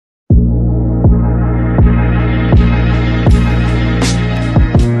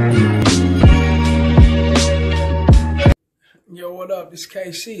up? This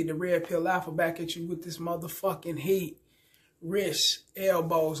KC, the Red Pill Alpha, back at you with this motherfucking heat. Wrists,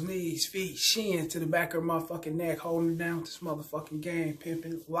 elbows, knees, feet, shin to the back of her motherfucking neck, holding her down with this motherfucking game,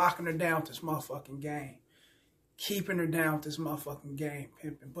 pimping, locking her down with this motherfucking game, keeping her down with this motherfucking game,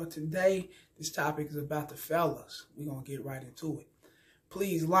 pimping. But today, this topic is about the fellas. We're going to get right into it.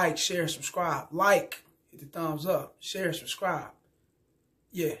 Please like, share, subscribe. Like, hit the thumbs up, share, subscribe.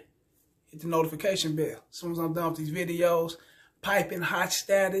 Yeah, hit the notification bell. As soon as I'm done with these videos, piping hot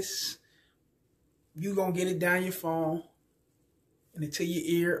status, you going to get it down your phone. And into your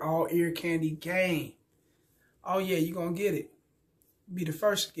ear, all ear candy game. Oh yeah, you're going to get it. Be the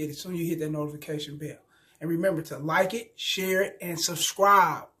first to get it as soon as you hit that notification bell. And remember to like it, share it, and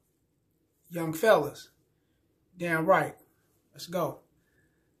subscribe. Young fellas. Damn right. Let's go.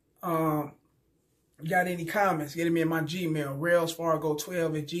 Got any comments? Get me in my Gmail,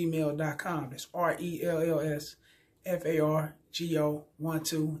 rellsfargo12@gmail.com. That's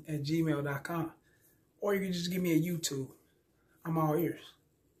RELLSFARGO12@gmail.com. Or you can just give me a YouTube. I'm all ears.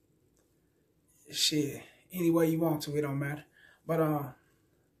 Shit, any way you want to, it don't matter. But,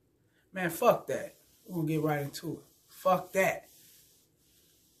 man, fuck that. We're going to get right into it. Fuck that.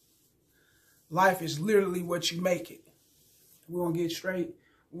 Life is literally what you make it. We're going to get straight.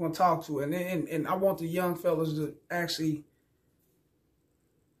 We're going to talk to it. And I want the young fellas to actually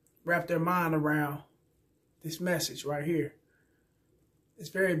wrap their mind around this message right here. It's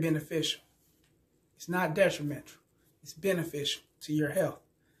very beneficial. It's not detrimental. It's beneficial to your health.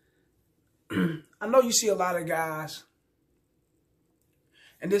 I know you see a lot of guys,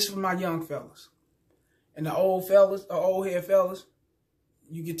 and this is my young fellas. And the old fellas, or old head fellas,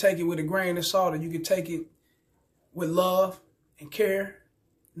 you can take it with a grain of salt, or you can take it with love and care,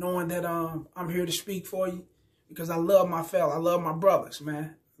 knowing that I'm here to speak for you, because I love my fella. I love my brothers,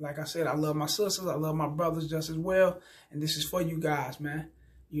 man. Like I said, I love my sisters. I love my brothers just as well. And this is for you guys, man.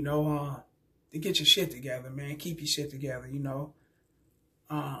 You know, to get your shit together, man. Keep your shit together, you know.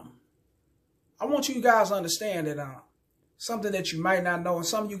 I want you guys to understand that something that you might not know, and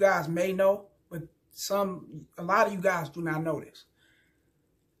some of you guys may know, but a lot of you guys do not know this.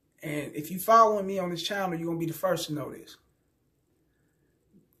 And if you following me on this channel, you're going to be the first to know this.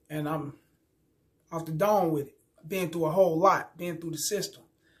 And I'm off the dome with it. I've been through a whole lot, been through the system.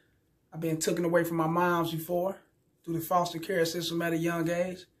 I've been taken away from my moms before, through the foster care system at a young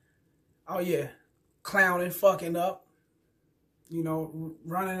age. Oh yeah, clowning, fucking up, you know,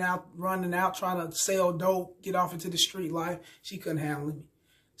 running out, trying to sell dope, get off into the street life. She couldn't handle me.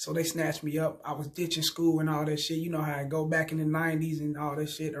 So they snatched me up. I was ditching school and all that shit. You know how I go back in the 90s and all that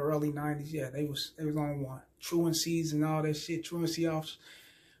shit, early 90s. Yeah, they was on one. Truancies and all that shit, truancy officers,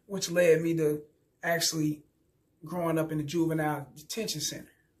 which led me to actually growing up in the juvenile detention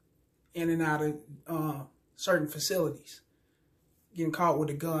center, in and out of certain facilities. Getting caught with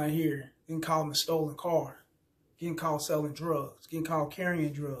a gun here, getting caught in a stolen car, getting caught selling drugs, getting caught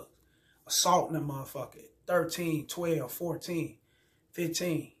carrying drugs, assaulting a motherfucker, 13, 12, 14,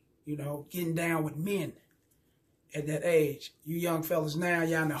 15, you know, getting down with men at that age. You young fellas now,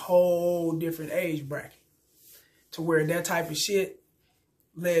 y'all in a whole different age bracket, to where that type of shit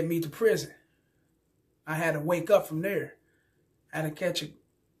led me to prison. I had to wake up from there. I had to catch a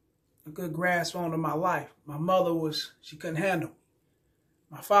good grasp onto my life. My mother she couldn't handle me.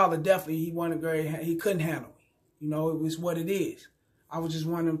 My father definitely, he couldn't handle me. You know, it was what it is. I was just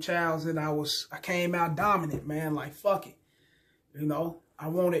one of them childs that I came out dominant, man, like fuck it. You know, I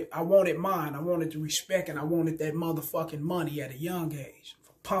wanted mine. I wanted the respect, and I wanted that motherfucking money at a young age.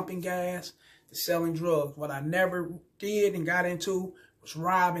 From pumping gas to selling drugs. What I never did and got into was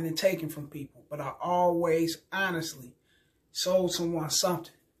robbing and taking from people. But I always honestly sold someone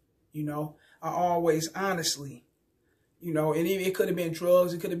something. You know, I always honestly, you know, and it could have been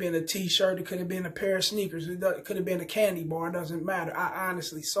drugs, it could have been a t-shirt, it could have been a pair of sneakers, it could have been a candy bar, it doesn't matter. I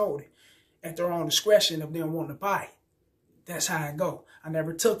honestly sold it at their own discretion of them wanting to buy it. That's how I go. I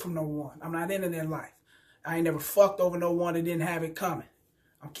never took from no one. I'm not into that life. I ain't never fucked over no one that didn't have it coming.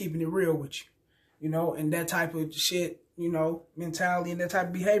 I'm keeping it real with you. You know, and that type of shit, you know, mentality and that type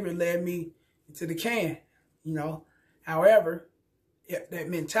of behavior led me into the can, you know. However, that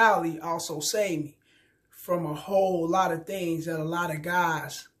mentality also saved me from a whole lot of things that a lot of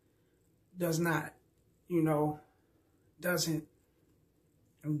guys doesn't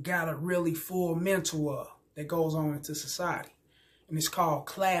got a really full mental of that goes on into society. And it's called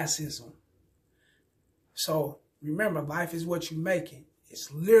classism. So remember, life is what you make it.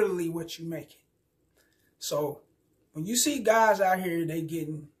 It's literally what you make it. So when you see guys out here, they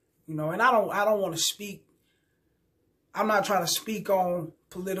getting, you know, and I don't want to speak. I'm not trying to speak on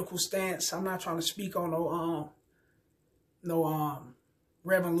political stance. I'm not trying to speak on no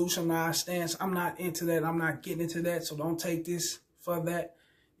revolutionized stance. I'm not into that. I'm not getting into that. So don't take this for that.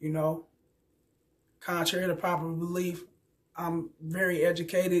 You know, contrary to popular belief, I'm very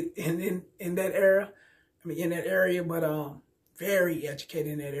educated in that era. I mean, in that area, but very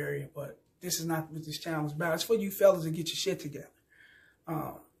educated in that area. But this is not what this channel is about. It's for you fellas to get your shit together.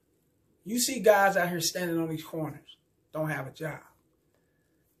 You see guys out here standing on these corners, don't have a job.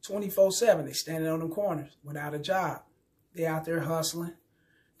 24/7, they standing on them corners without a job. They out there hustling.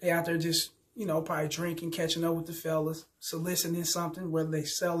 They out there just, you know, probably drinking, catching up with the fellas, soliciting something, whether they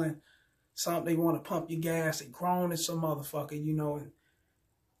selling something, they want to pump your gas, they grown as some motherfucker, you know. And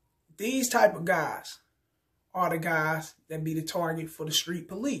these type of guys are the guys that be the target for the street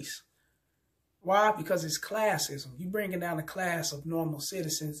police. Why? Because it's classism. You bringing down the class of normal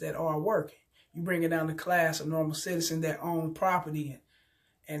citizens that are working. You bringing down the class of normal citizens that own property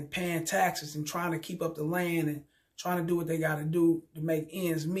and paying taxes and trying to keep up the land and trying to do what they got to do to make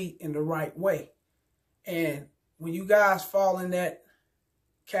ends meet in the right way. And when you guys fall in that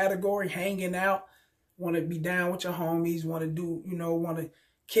category, hanging out, want to be down with your homies, want to do, you know, want to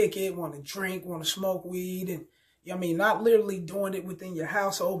kick it, want to drink, want to smoke weed, and I mean, not literally doing it within your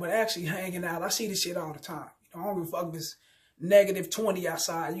household, but actually hanging out. I see this shit all the time. You know, I don't give a fuck if it's -20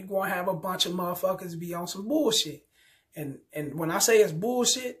 outside. You gonna have a bunch of motherfuckers be on some bullshit. And when I say it's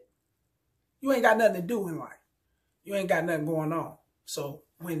bullshit, you ain't got nothing to do in life. You ain't got nothing going on. So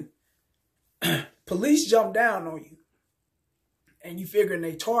when police jump down on you and you figuring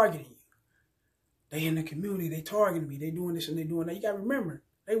they targeting you, they in the community, they targeting me, they doing this and they doing that. You gotta remember,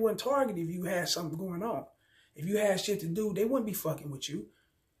 they wouldn't target if you had something going on. If you had shit to do, they wouldn't be fucking with you.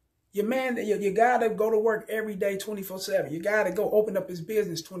 Your man, you gotta go to work every day 24/7. You gotta go open up his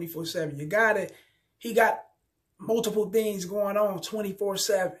business 24/7. He got multiple things going on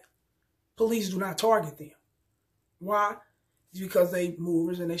 24/7. Police do not target them. Why? It's because they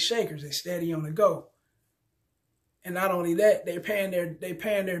movers and they shakers. They steady on the go. And not only that, they're paying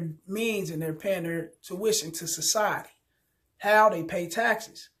their means and they're paying their tuition to society. How? They pay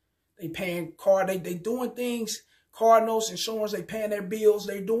taxes. They paying car, they doing things, car notes, insurance, they paying their bills,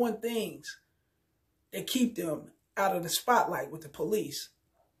 they doing things that keep them out of the spotlight with the police.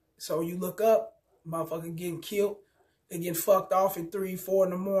 So you look up, motherfucker getting killed, they getting fucked off at 3, 4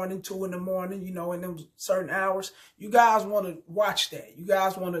 in the morning, 2 in the morning, you know, in them certain hours. You guys want to watch that. You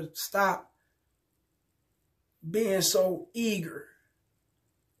guys want to stop being so eager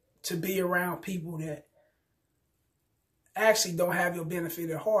to be around people that actually don't have your benefit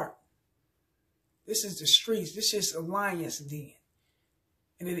at heart. This is the streets. This is Alliance Den.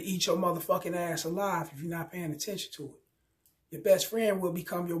 And it'll eat your motherfucking ass alive if you're not paying attention to it. Your best friend will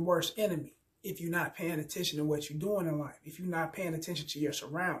become your worst enemy if you're not paying attention to what you're doing in life, if you're not paying attention to your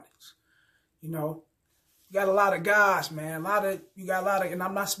surroundings. You know, you got a lot of guys, man. And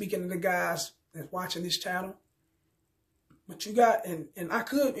I'm not speaking to the guys that's watching this channel, but you got, and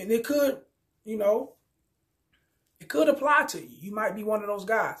it could, you know, it could apply to you. You might be one of those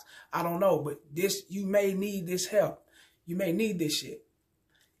guys. I don't know, but you may need this help. You may need this shit.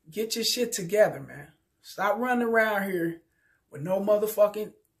 Get your shit together, man. Stop running around here with no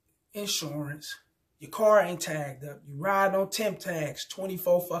motherfucking insurance. Your car ain't tagged up. You ride on temp tags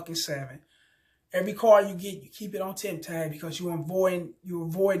 24/7. Every car you get, you keep it on temp tag because you're avoiding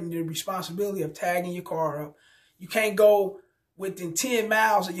the responsibility of tagging your car up. You can't go within 10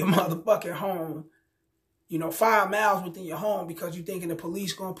 miles of your motherfucking home, you know, 5 miles within your home because you're thinking the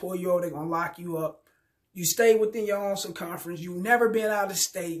police gonna pull you over, they're gonna lock you up. You stay within your own circumference. You've never been out of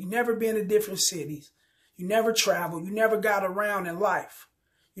state. You've never been to different cities. You never traveled. You never got around in life.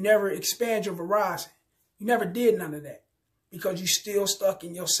 You never expand your horizon. You never did none of that because you still stuck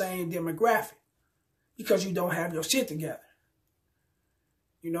in your same demographic because you don't have your shit together.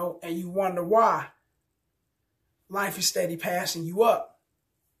 You know, and you wonder why life is steady passing you up.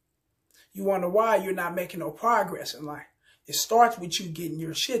 You wonder why you're not making no progress in life. It starts with you getting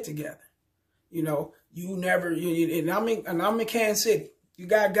your shit together. You know, and I'm in Kansas City. You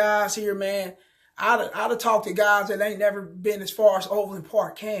got guys here, man. I'd have talked to guys that ain't never been as far as Overland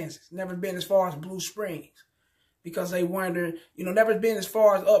Park, Kansas. Never been as far as Blue Springs. Because they wonder, you know, never been as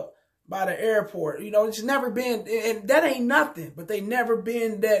far as up by the airport. You know, it's never been, and that ain't nothing, but they never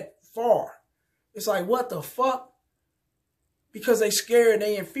been that far. It's like, what the fuck? Because they scared,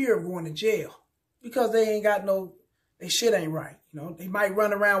 they in fear of going to jail. Because they ain't got they shit ain't right. You know, they might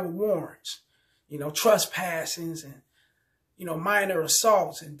run around with warrants, you know, trespassings and, you know, minor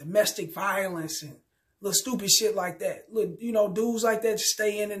assaults and domestic violence and little stupid shit like that. Little, you know, dudes like that just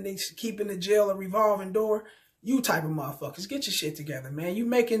stay in and they keep in the jail a revolving door. You type of motherfuckers, get your shit together, man. You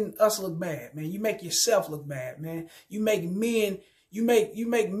making us look bad, man. You make yourself look bad, man. You make men, You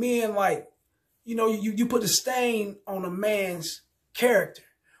make men like, you know, you put a stain on a man's character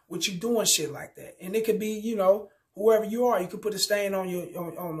with you doing shit like that. And it could be, you know, whoever you are, you could put a stain on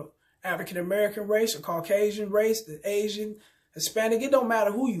on the African American race or Caucasian race, the Asian, Hispanic. It don't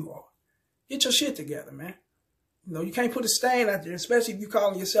matter who you are. Get your shit together, man. You know, you can't put a stain out there, especially if you're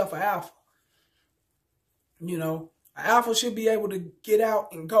calling yourself an alpha. You know, an alpha should be able to get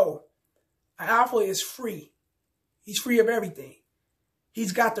out and go. An alpha is free. He's free of everything.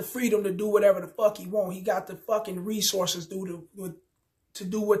 He's got the freedom to do whatever the fuck he want. He got the fucking resources to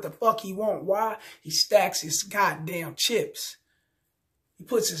do what the fuck he want. Why? He stacks his goddamn chips. He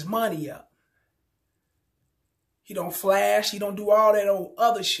puts his money up. He don't flash. He don't do all that old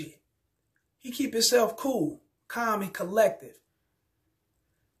other shit. He keep himself cool, calm, and collective.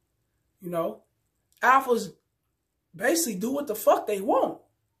 You know? Alphas basically do what the fuck they want.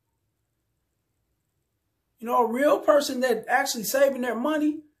 You know, a real person that actually saving their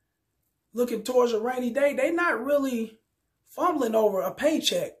money, looking towards a rainy day, they not really fumbling over a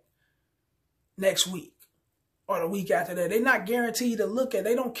paycheck next week or the week after that. They're not guaranteed to look at.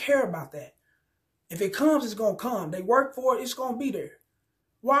 They don't care about that. If it comes, it's going to come. They work for it, it's going to be there.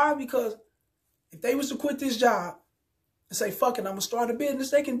 Why? Because if they was to quit this job and say, fuck it, I'm going to start a business,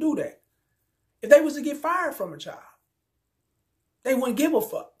 they can do that. If they was to get fired from a job, they wouldn't give a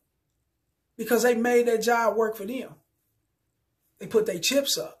fuck. Because they made that job work for them. They put their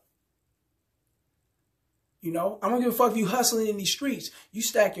chips up. You know, I don't give a fuck if you hustling in these streets. You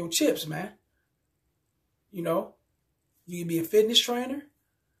stack your chips, man. You know, you can be a fitness trainer.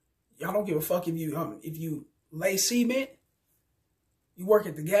 I don't give a fuck if you lay cement. You work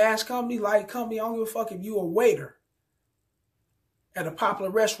at the gas company, light company. I don't give a fuck if you a waiter at a popular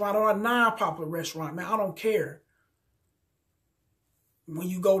restaurant or a non-popular restaurant, man. I don't care. When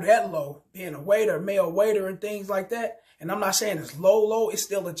you go that low, being a waiter, male waiter and things like that, and I'm not saying it's low, it's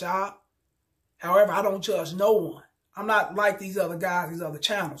still a job. However, I don't judge no one. I'm not like these other guys, these other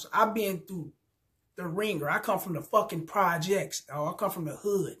channels. I've been through the ringer. I come from the fucking projects, dog. I come from the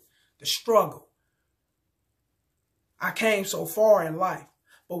hood, the struggle. I came so far in life.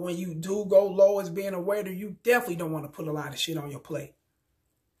 But when you do go low as being a waiter, you definitely don't want to put a lot of shit on your plate.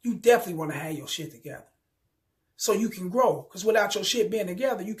 You definitely want to have your shit together. So you can grow. Because without your shit being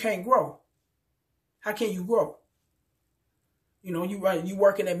together, you can't grow. How can you grow? You know, you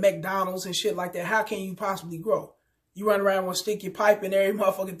working at McDonald's and shit like that. How can you possibly grow? You run around with stick your pipe in every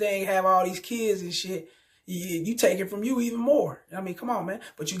motherfucking thing, have all these kids and shit. You take it from you even more. I mean, come on, man.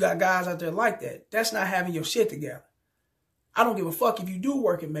 But you got guys out there like that. That's not having your shit together. I don't give a fuck if you do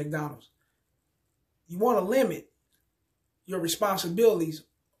work at McDonald's. You want to limit your responsibilities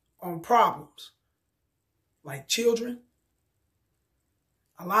on problems. Like children,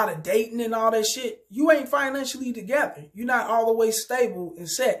 a lot of dating and all that shit. You ain't financially together. You're not all the way stable and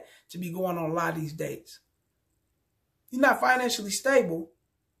set to be going on a lot of these dates. You're not financially stable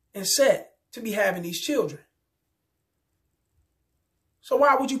and set to be having these children. So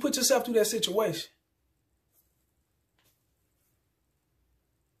why would you put yourself through that situation?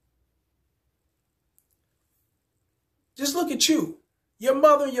 Just look at you. Your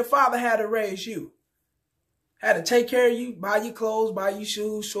mother and your father had to raise you. Had to take care of you, buy you clothes, buy you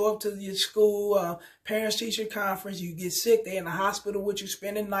shoes, show up to your school, parents-teacher conference. You get sick, they in the hospital with you,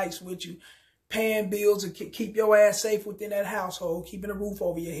 spending nights with you, paying bills to keep your ass safe within that household, keeping a roof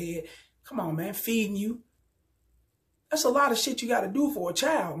over your head. Come on, man, feeding you. That's a lot of shit you got to do for a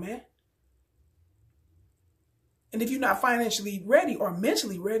child, man. And if you're not financially ready or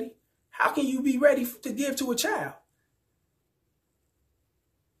mentally ready, how can you be ready to give to a child?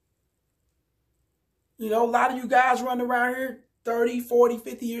 You know, a lot of you guys running around here 30, 40,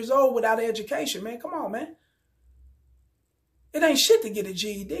 50 years old without an education, man. Come on, man. It ain't shit to get a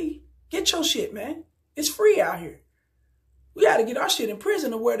GED. Get your shit, man. It's free out here. We had to get our shit in prison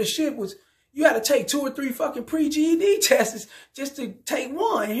to where the shit was, you had to take 2 or 3 fucking pre-GED tests just to take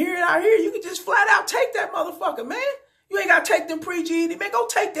one. Here and out here, you can just flat out take that motherfucker, man. You ain't got to take them pre-GED. Man, go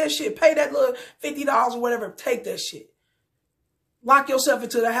take that shit. Pay that little $50 or whatever. Take that shit. Lock yourself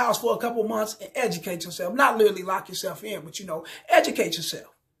into the house for a couple months and educate yourself. Not literally lock yourself in, but, you know, educate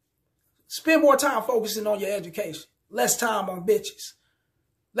yourself. Spend more time focusing on your education. Less time on bitches.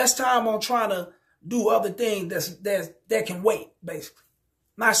 Less time on trying to do other things that can wait, basically.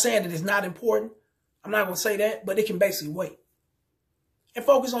 I'm not saying that it's not important. I'm not going to say that, but it can basically wait. And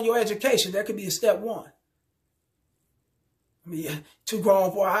focus on your education. That could be a step 1. I mean, you're too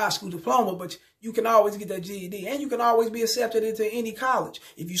grown for a high school diploma, but you can always get that GED. And you can always be accepted into any college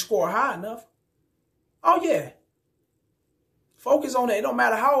if you score high enough. Oh, yeah. Focus on that. It don't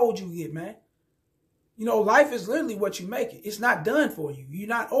matter how old you get, man. You know, life is literally what you make it. It's not done for you. You're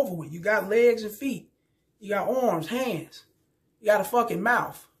not over with. You got legs and feet. You got arms, hands. You got a fucking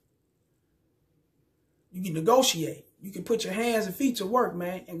mouth. You can negotiate. You can put your hands and feet to work,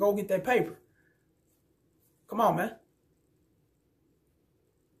 man, and go get that paper. Come on, man.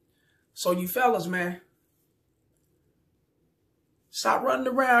 So you fellas, man, stop running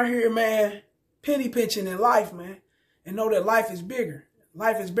around here, man, penny pinching in life, man, and know that life is bigger.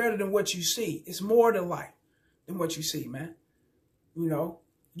 Life is better than what you see. It's more than life than what you see, man. You know,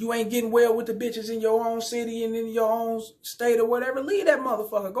 you ain't getting well with the bitches in your own city and in your own state or whatever. Leave that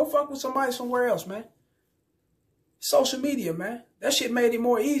motherfucker. Go fuck with somebody somewhere else, man. Social media, man. That shit made it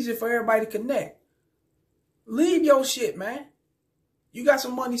more easy for everybody to connect. Leave your shit, man. You got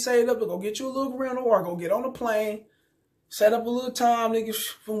some money saved up to go get you a little rental or go get on a plane, set up a little time, nigga,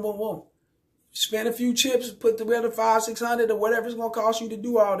 boom, boom, boom. Spend a few chips, put together $500, $600 or whatever it's going to cost you to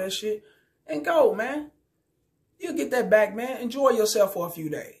do all that shit, and go, man. You'll get that back, man. Enjoy yourself for a few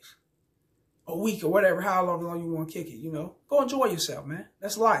days, a week or whatever, how long you want to kick it, you know. Go enjoy yourself, man.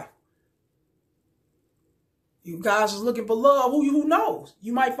 That's life. You guys is looking for love. Who knows?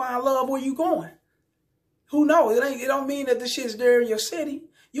 You might find love where you going. Who knows? It don't mean that the shit's there in your city.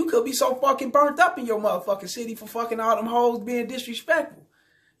 You could be so fucking burnt up in your motherfucking city for fucking all them hoes being disrespectful.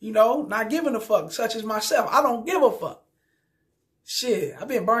 You know, not giving a fuck, such as myself. I don't give a fuck. Shit, I've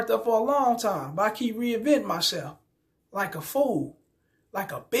been burnt up for a long time, but I keep reinventing myself like a fool,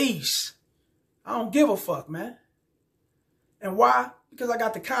 like a beast. I don't give a fuck, man. And why? Because I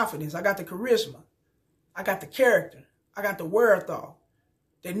got the confidence. I got the charisma. I got the character. I got the wherewithal.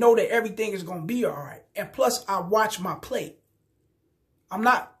 They know that everything is going to be all right. And plus, I watch my plate. I'm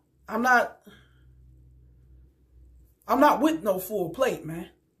not with no full plate, man.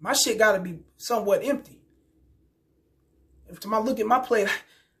 My shit got to be somewhat empty. If I look at my plate,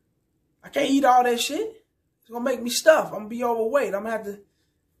 I can't eat all that shit. It's going to make me stuff. I'm going to be overweight. I'm going to have to,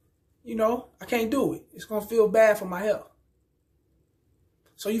 you know, I can't do it. It's going to feel bad for my health.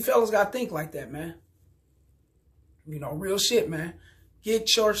 So you fellas got to think like that, man. You know, real shit, man.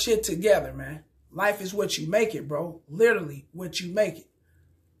 Get your shit together, man. Life is what you make it, bro. Literally what you make it.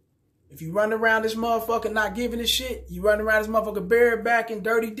 If you run around this motherfucker not giving a shit, you run around this motherfucker bareback and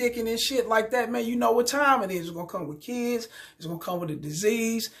dirty dicking and shit like that, man, you know what time it is. It's going to come with kids. It's going to come with a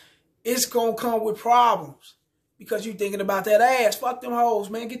disease. It's going to come with problems. Because you thinking about that ass. Fuck them hoes,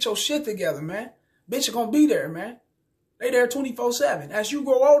 man. Get your shit together, man. Bitch are going to be there, man. They there 24/7. As you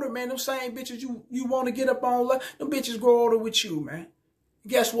grow older, man, them same bitches you want to get up on, them bitches grow older with you, man.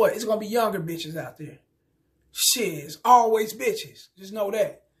 Guess what? It's going to be younger bitches out there. Shit, it's always bitches. Just know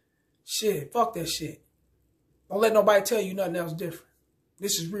that. Shit, fuck that shit. Don't let nobody tell you nothing else different.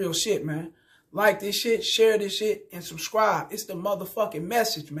 This is real shit, man. Like this shit, share this shit, and subscribe. It's the motherfucking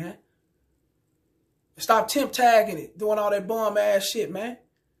message, man. Stop temp tagging it, doing all that bum ass shit, man.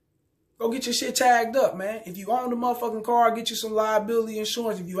 Go get your shit tagged up, man. If you own the motherfucking car, get you some liability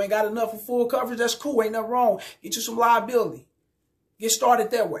insurance. If you ain't got enough for full coverage, that's cool. Ain't nothing wrong. Get you some liability. Get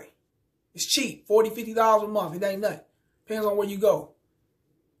started that way. It's cheap. $40, $50 a month. It ain't nothing. Depends on where you go.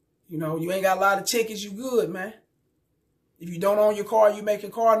 You know, you ain't got a lot of tickets, you good, man. If you don't own your car, you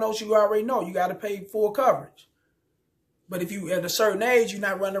making car notes, you already know. You got to pay full coverage. But if you at a certain age, you're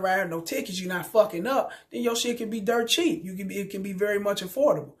not running around no tickets, you're not fucking up, then your shit can be dirt cheap. It can be very much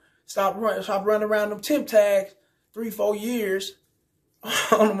affordable. Stop running around them temp tags 3-4 years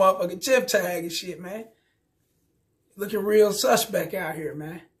on the motherfucking temp tag and shit, man. Looking real suspect out here,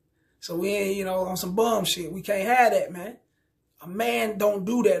 man. So we ain't, you know, on some bum shit. We can't have that, man. A man don't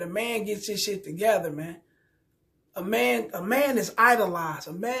do that. A man gets his shit together, man. A man is idolized.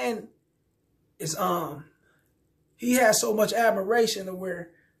 A man is, he has so much admiration to where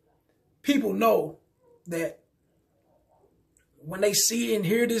people know that when they see and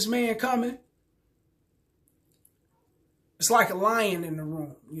hear this man coming, it's like a lion in the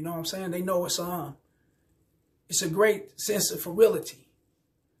room. You know what I'm saying? They know it's a great sense of virility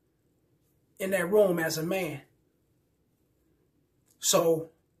in that room as a man. So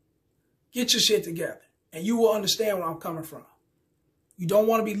get your shit together and you will understand where I'm coming from. You don't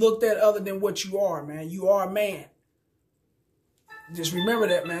want to be looked at other than what you are, man. You are a man. Just remember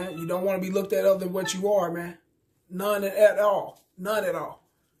that, man. You don't want to be looked at other than what you are, man. None at all. None at all.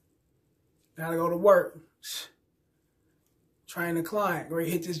 Gotta go to work. Train a client. Go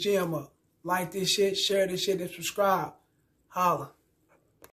hit this gym up. Like this shit, share this shit, and subscribe. Holla.